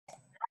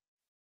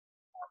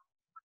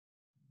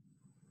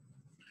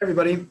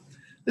Everybody,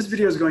 this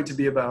video is going to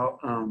be about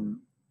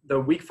the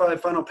week 5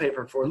 final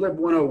paper for LIB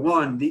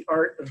 101, The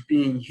Art of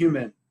Being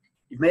Human.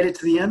 You've made it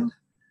to the end,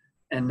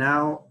 and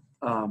now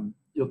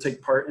you'll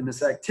take part in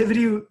this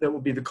activity that will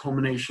be the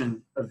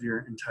culmination of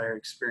your entire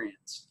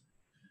experience.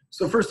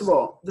 So first of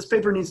all, this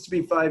paper needs to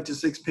be 5 to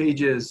 6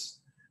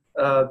 pages.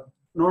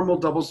 Normal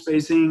double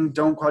spacing,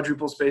 don't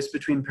quadruple space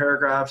between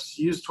paragraphs,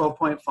 use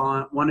 12-point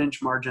font,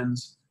 1-inch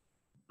margins.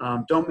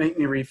 Don't make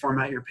me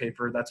reformat your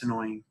paper, that's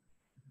annoying.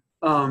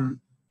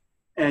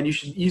 And you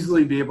should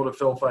easily be able to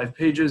fill 5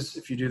 pages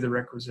if you do the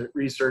requisite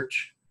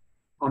research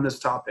on this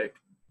topic.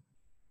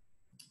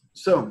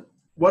 So,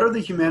 what are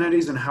the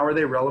humanities and how are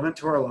they relevant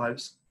to our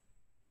lives?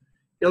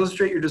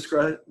 Illustrate your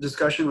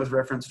discussion with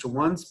reference to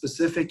one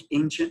specific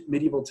ancient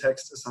medieval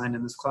text assigned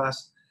in this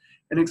class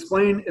and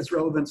explain its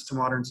relevance to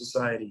modern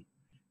society.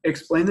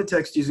 Explain the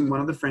text using one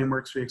of the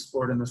frameworks we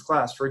explored in this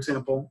class, for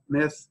example,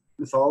 myth,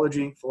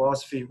 mythology,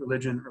 philosophy,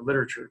 religion, or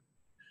literature.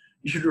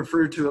 You should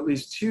refer to at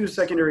least 2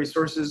 secondary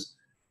sources,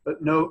 but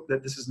note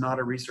that this is not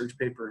a research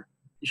paper.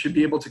 You should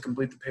be able to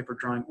complete the paper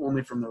drawing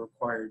only from the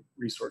required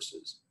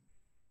resources.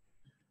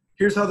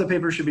 Here's how the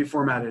paper should be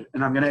formatted,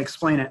 and I'm going to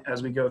explain it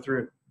as we go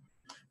through.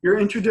 Your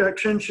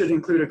introduction should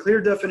include a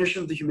clear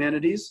definition of the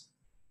humanities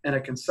and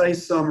a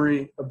concise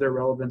summary of their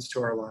relevance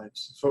to our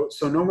lives.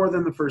 So no more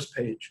than the first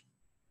page.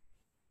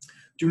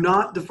 Do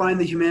not define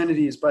the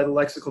humanities by the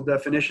lexical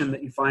definition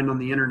that you find on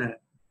the internet.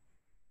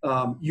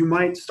 You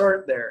might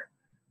start there,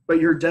 but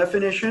your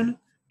definition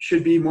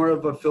should be more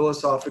of a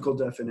philosophical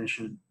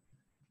definition.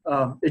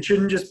 It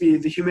shouldn't just be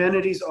the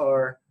humanities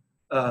are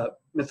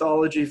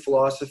mythology,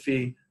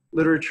 philosophy,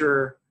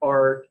 literature,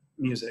 art,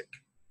 music.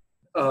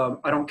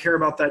 I don't care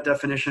about that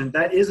definition.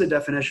 That is a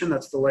definition,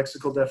 that's the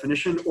lexical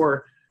definition,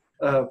 or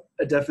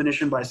a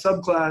definition by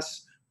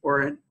subclass,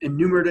 or an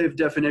enumerative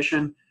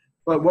definition.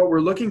 But what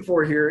we're looking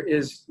for here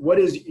is, what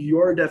is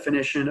your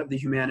definition of the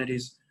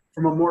humanities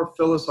from a more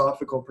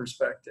philosophical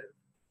perspective?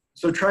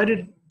 So try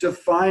to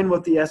define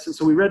what the essence,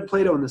 so we read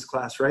Plato in this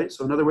class, right?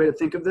 So another way to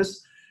think of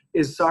this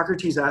is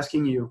Socrates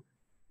asking you,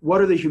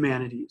 what are the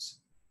humanities?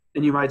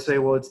 And you might say,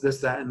 well, it's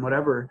this, that, and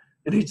whatever.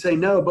 And he'd say,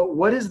 no, but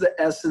what is the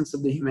essence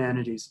of the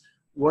humanities?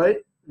 What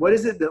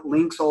is it that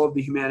links all of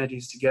the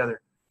humanities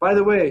together? By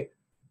the way,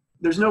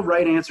 there's no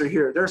right answer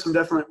here. There are some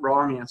definite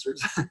wrong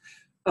answers.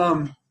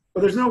 But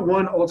there's no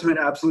one ultimate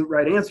absolute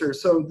right answer.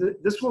 So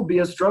this will be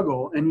a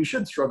struggle, and you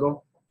should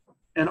struggle.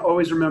 And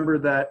always remember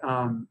that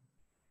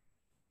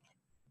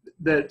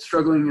that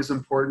struggling is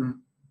important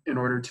in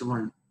order to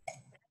learn.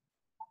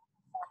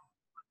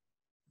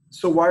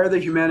 So why are the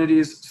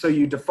humanities? So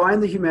you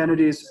define the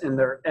humanities in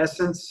their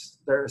essence,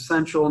 their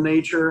essential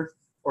nature,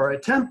 or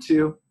attempt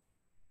to,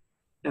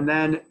 and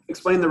then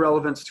explain the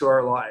relevance to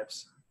our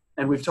lives.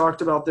 And we've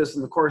talked about this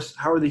in the course,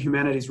 how are the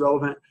humanities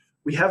relevant?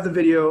 We have the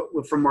video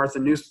from Martha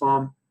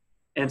Nussbaum,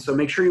 and so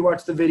make sure you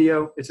watch the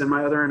video. It's in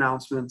my other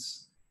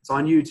announcements. It's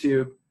on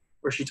YouTube,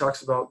 where she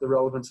talks about the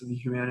relevance of the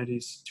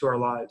humanities to our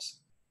lives.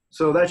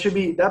 So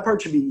that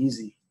part should be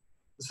easy,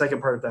 the second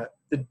part of that.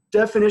 The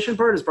definition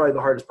part is probably the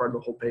hardest part of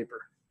the whole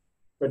paper.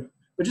 But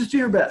just do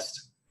your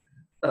best,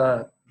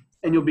 and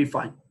you'll be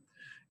fine.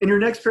 In your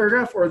next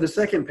paragraph, or the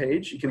second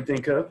page you can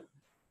think of,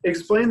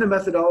 explain the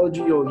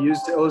methodology you'll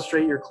use to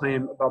illustrate your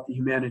claim about the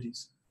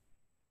humanities.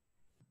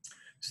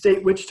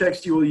 State which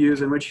text you will use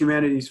and which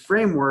humanities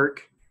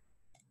framework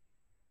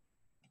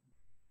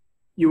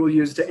you will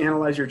use to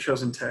analyze your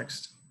chosen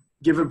text.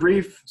 Give a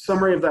brief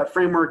summary of that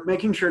framework,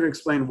 making sure to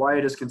explain why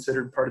it is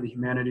considered part of the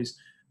humanities,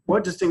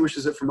 what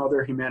distinguishes it from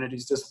other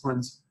humanities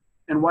disciplines,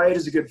 and why it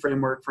is a good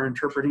framework for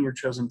interpreting your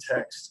chosen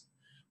text.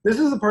 This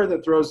is the part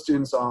that throws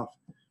students off.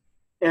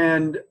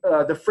 And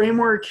the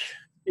framework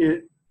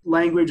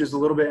language is a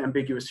little bit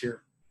ambiguous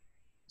here.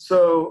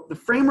 So the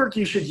framework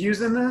you should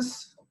use in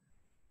this,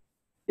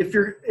 if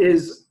you're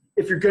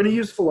going to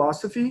use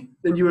philosophy,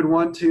 then you would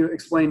want to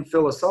explain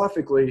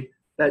philosophically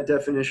that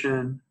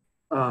definition,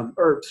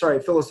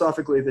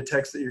 philosophically the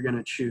text that you're going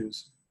to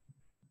choose.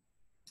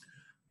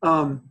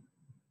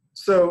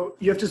 So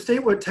you have to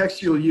state what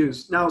text you'll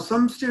use. Now,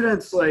 some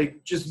students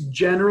just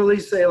generally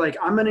say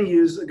I'm going to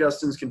use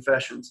Augustine's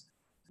Confessions.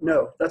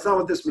 No, that's not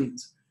what this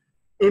means.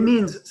 It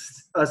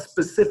means a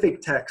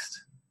specific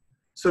text.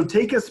 So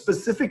take a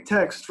specific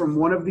text from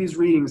one of these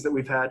readings that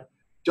we've had.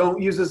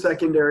 Don't use a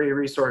secondary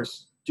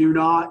resource. Do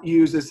not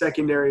use a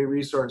secondary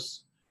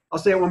resource. I'll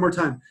say it one more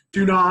time.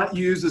 Do not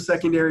use a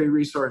secondary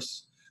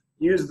resource.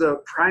 Use the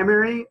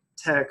primary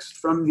text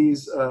from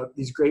these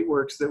great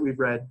works that we've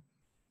read,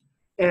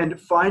 and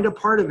find a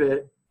part of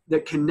it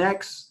that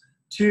connects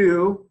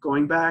to,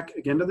 going back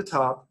again to the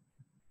top,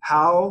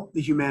 how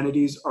the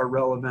humanities are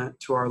relevant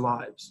to our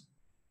lives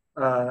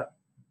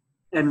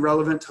and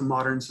relevant to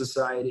modern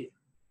society.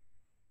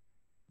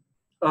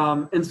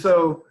 And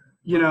so,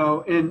 in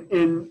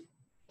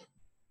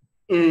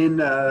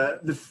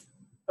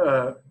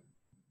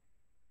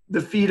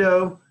the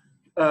Phaedo,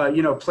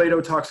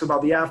 Plato talks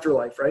about the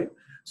afterlife, right?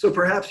 So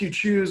perhaps you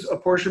choose a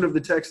portion of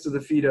the text of the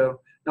Phaedo.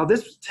 Now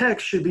this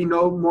text should be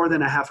no more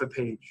than a half a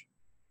page.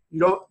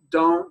 You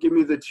don't give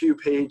me the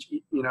 2-page,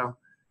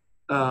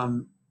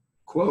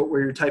 quote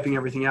where you're typing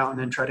everything out and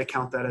then try to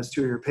count that as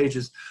 2 of your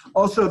pages.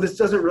 Also, this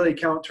doesn't really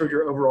count toward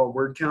your overall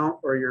word count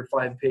or your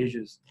 5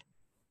 pages.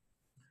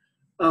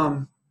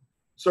 So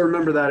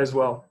remember that as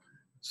well.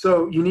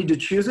 So you need to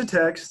choose a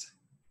text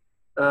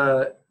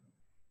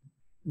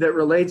that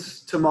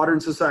relates to modern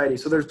society.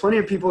 So there's plenty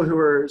of people who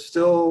are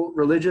still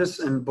religious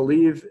and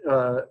believe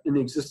in the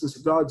existence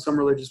of God. Some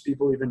religious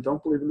people even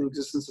don't believe in the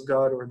existence of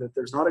God, or that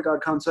there's not a God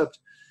concept.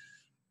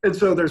 And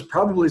so there's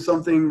probably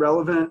something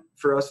relevant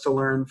for us to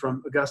learn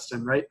from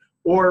Augustine, right?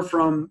 Or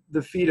from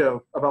the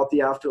Phaedo about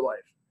the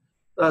afterlife.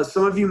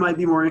 Some of you might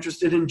be more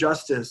interested in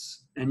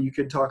justice, and you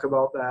could talk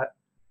about that.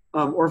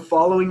 Or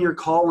following your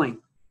calling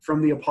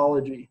from the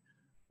Apology.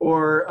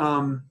 Or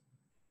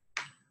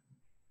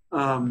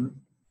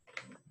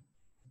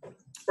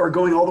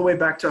going all the way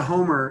back to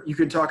Homer, you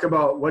could talk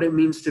about what it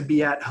means to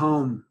be at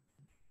home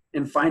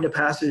and find a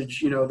passage,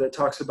 that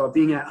talks about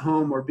being at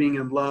home or being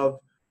in love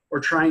or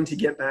trying to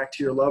get back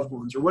to your loved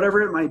ones or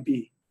whatever it might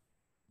be.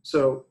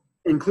 So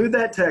include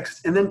that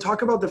text and then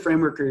talk about the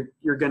framework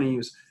you're going to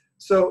use.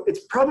 So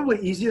it's probably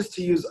easiest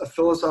to use a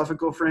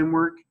philosophical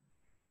framework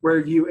where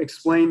you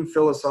explain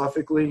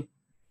philosophically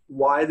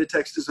why the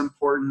text is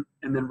important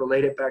and then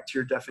relate it back to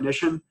your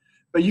definition.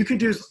 But you could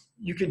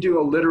do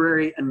a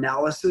literary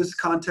analysis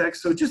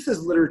context. So it just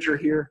says literature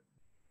here,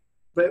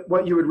 but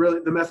what you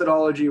would the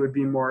methodology would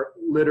be more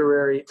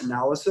literary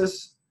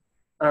analysis,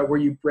 where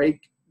you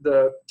break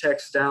the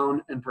text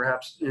down and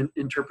perhaps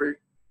interpret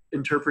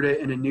it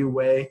in a new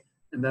way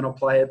and then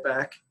apply it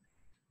back.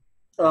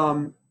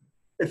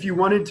 If you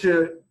wanted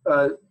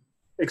to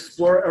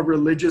explore a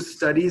religious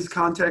studies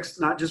context,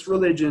 not just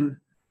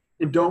religion,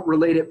 and don't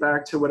relate it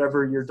back to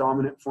whatever your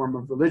dominant form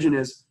of religion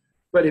is,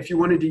 but if you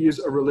wanted to use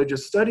a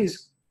religious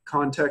studies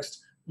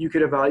context, you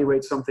could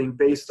evaluate something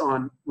based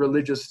on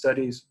religious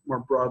studies more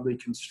broadly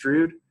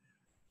construed.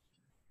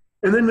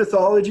 And then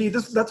mythology,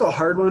 that's a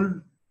hard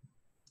one.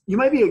 You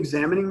might be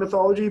examining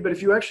mythology, but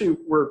if you actually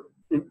were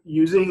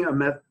using a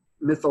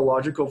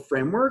mythological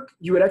framework,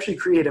 you would actually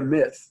create a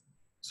myth.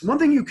 So one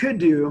thing you could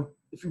do,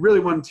 if you really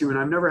wanted to, and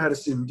I've never had a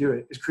student do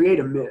it, is create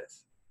a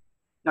myth.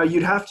 Now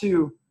you'd have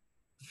to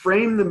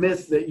frame the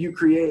myth that you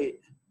create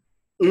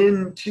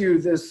into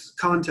this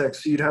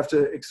context. So you'd have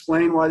to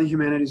explain why the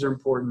humanities are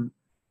important,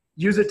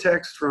 use a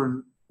text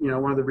from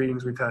one of the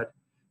readings we've had,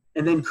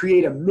 and then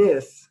create a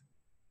myth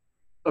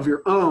of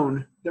your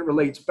own that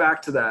relates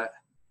back to that,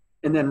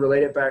 and then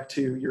relate it back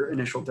to your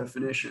initial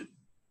definition.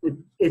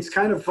 It's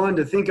kind of fun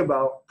to think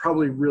about,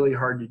 probably really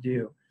hard to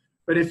do.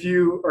 But if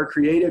you are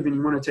creative and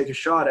you want to take a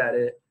shot at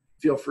it,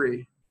 feel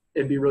free.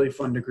 It'd be really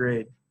fun to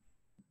grade.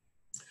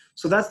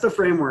 So that's the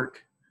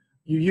framework.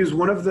 You use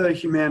one of the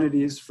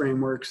humanities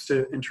frameworks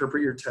to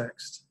interpret your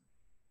text.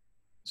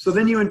 So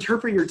then you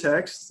interpret your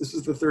text, this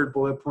is the third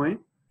bullet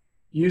point,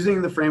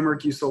 using the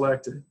framework you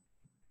selected,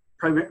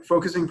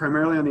 focusing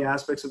primarily on the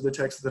aspects of the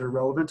text that are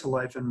relevant to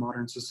life in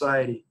modern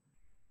society.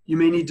 You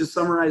may need to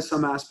summarize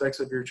some aspects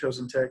of your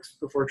chosen text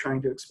before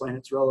trying to explain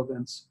its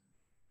relevance,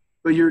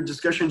 but your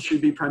discussion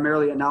should be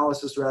primarily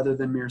analysis rather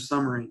than mere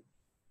summary.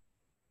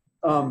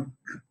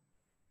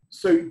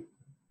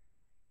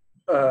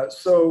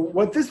 So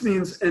what this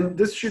means, and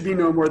this should be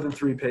no more than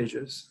 3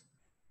 pages.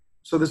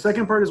 So the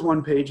second part is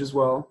 1 page as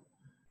well,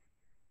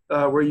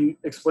 where you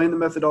explain the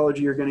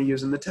methodology you're going to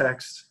use in the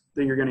text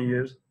that you're going to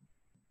use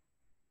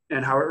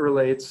and how it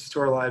relates to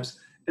our lives.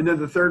 And then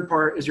the third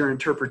part is your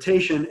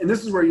interpretation. And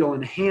this is where you'll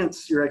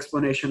enhance your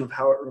explanation of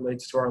how it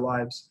relates to our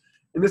lives.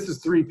 And this is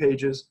 3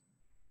 pages.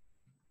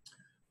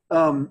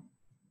 Now,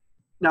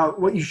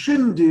 what you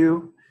shouldn't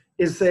do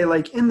is say,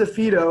 like, in the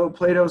Phaedo,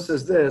 Plato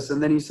says this,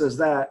 and then he says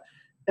that.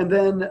 And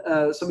then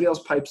somebody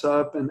else pipes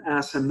up and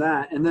asks him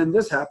that, and then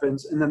this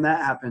happens, and then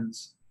that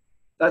happens.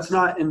 That's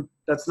not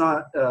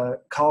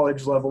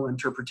college level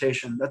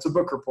interpretation. That's a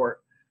book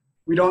report.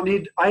 We don't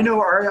need. I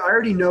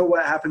already know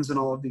what happens in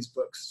all of these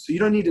books, so you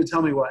don't need to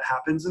tell me what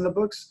happens in the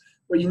books.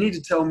 What you need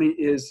to tell me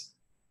is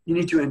you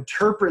need to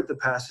interpret the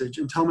passage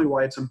and tell me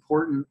why it's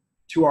important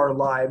to our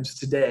lives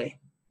today.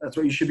 That's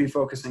what you should be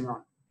focusing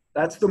on.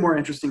 That's the more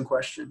interesting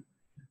question.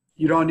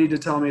 You don't need to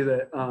tell me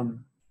that.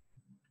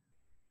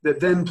 That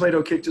then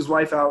Plato kicked his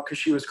wife out because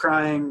she was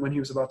crying when he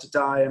was about to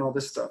die and all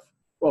this stuff.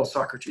 Well,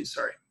 Socrates,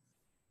 sorry.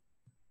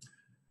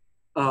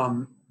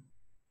 And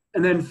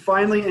then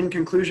finally, in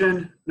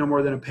conclusion, no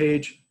more than 1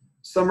 page,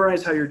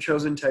 summarize how your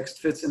chosen text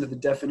fits into the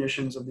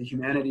definitions of the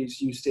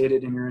humanities you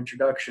stated in your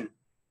introduction,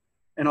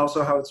 and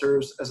also how it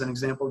serves as an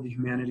example of the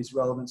humanities'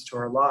 relevance to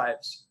our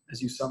lives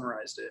as you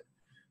summarized it.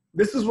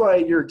 This is why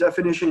your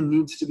definition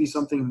needs to be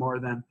something more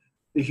than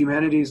the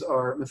humanities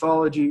are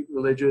mythology,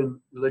 religion,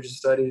 religious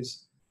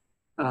studies,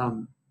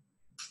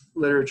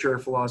 literature,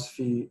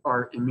 philosophy,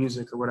 art, and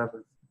music, or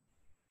whatever.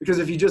 Because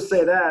if you just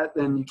say that,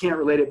 then you can't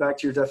relate it back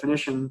to your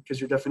definition, because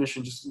your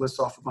definition just lists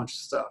off a bunch of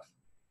stuff.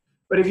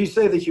 But if you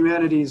say the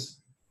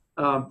humanities,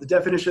 the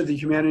definition of the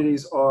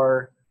humanities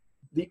are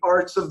the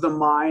arts of the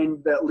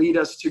mind that lead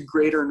us to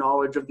greater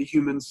knowledge of the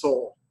human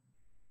soul,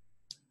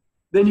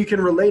 then you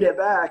can relate it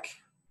back,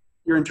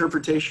 your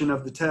interpretation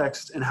of the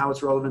text and how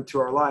it's relevant to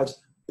our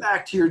lives,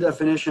 back to your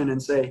definition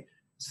and say,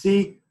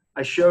 see,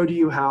 I showed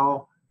you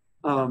how,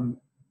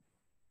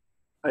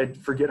 I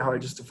forget how I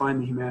just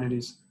defined the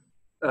humanities,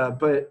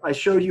 but I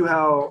showed you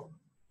how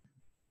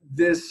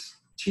this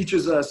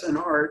teaches us an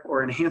art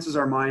or enhances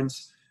our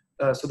minds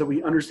so that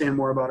we understand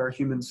more about our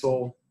human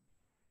soul.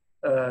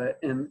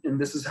 And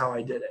this is how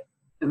I did it.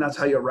 And that's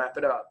how you wrap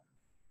it up.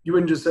 You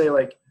wouldn't just say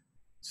like,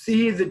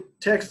 see, the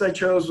text I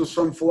chose was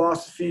from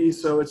philosophy,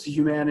 so it's the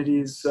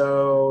humanities,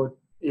 so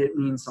it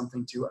means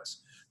something to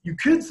us. You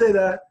could say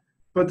that,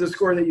 but the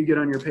score that you get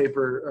on your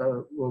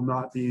paper will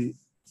not be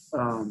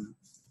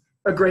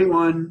a great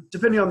one.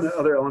 Depending on the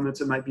other elements,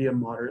 it might be a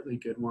moderately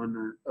good one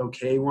or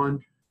okay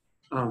one.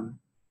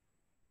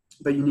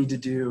 But you need to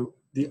do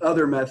the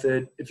other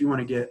method if you want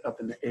to get up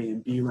in the A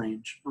and B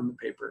range on the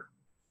paper.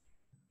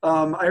 I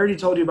already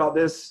told you about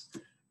this.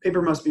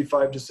 Paper must be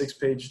 5 to 6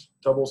 page,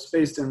 double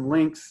spaced in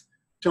length.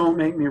 Don't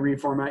make me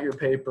reformat your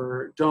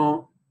paper.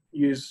 Don't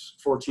use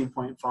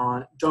 14-point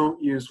font.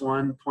 Don't use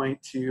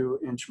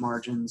 1.2 inch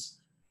margins.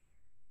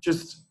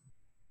 Just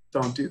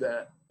don't do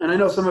that. And I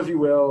know some of you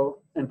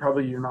will, and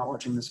probably you're not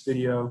watching this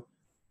video.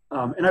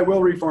 And I will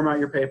reformat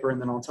your paper,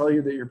 and then I'll tell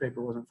you that your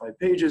paper wasn't 5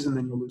 pages, and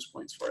then you'll lose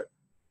points for it.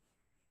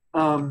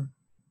 And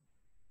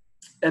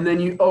then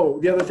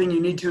the other thing, you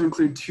need to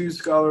include 2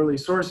 scholarly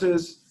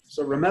sources.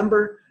 So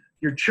remember,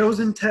 your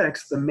chosen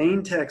text, the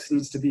main text,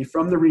 needs to be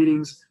from the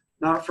readings,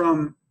 not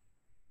from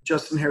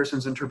Justin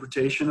Harrison's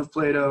interpretation of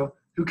Plato.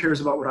 Who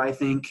cares about what I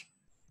think?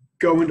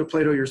 Go into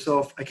Plato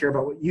yourself. I care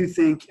about what you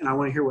think, and I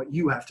want to hear what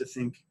you have to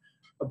think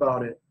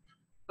about it.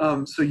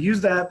 So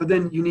use that, but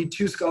then you need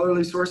 2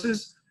 scholarly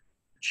sources.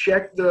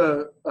 Check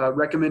the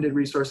recommended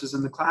resources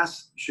in the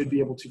class. You should be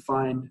able to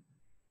find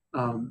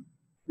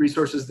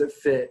resources that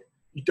fit.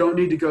 You don't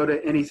need to go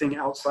to anything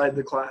outside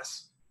the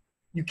class.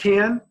 You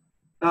can,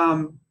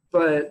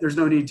 but there's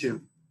no need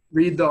to.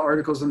 Read the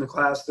articles in the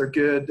class. They're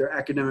good. They're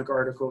academic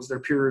articles.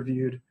 They're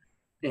peer-reviewed,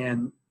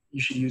 and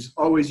you should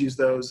always use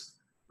those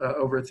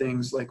over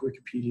things like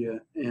Wikipedia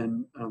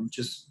and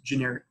just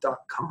generic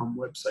 .com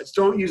websites.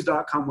 Don't use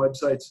 .com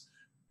websites.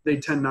 They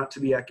tend not to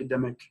be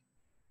academic.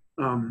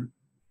 And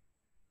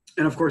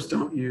of course,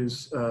 don't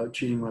use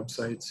cheating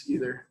websites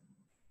either.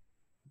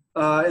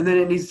 And then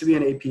it needs to be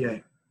an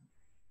APA.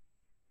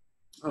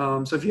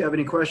 So if you have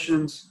any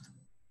questions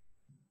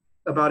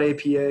about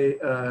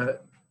APA,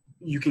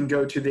 you can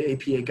go to the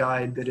APA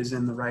guide that is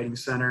in the Writing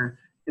Center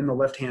in the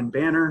left-hand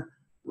banner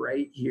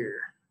right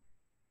here.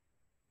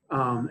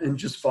 And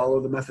just follow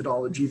the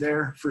methodology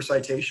there for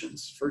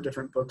citations for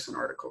different books and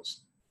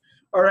articles.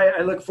 All right,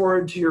 I look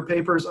forward to your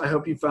papers. I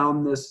hope you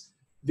found this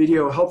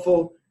video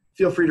helpful.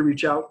 Feel free to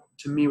reach out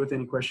to me with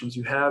any questions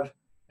you have,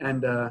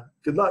 and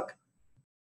good luck.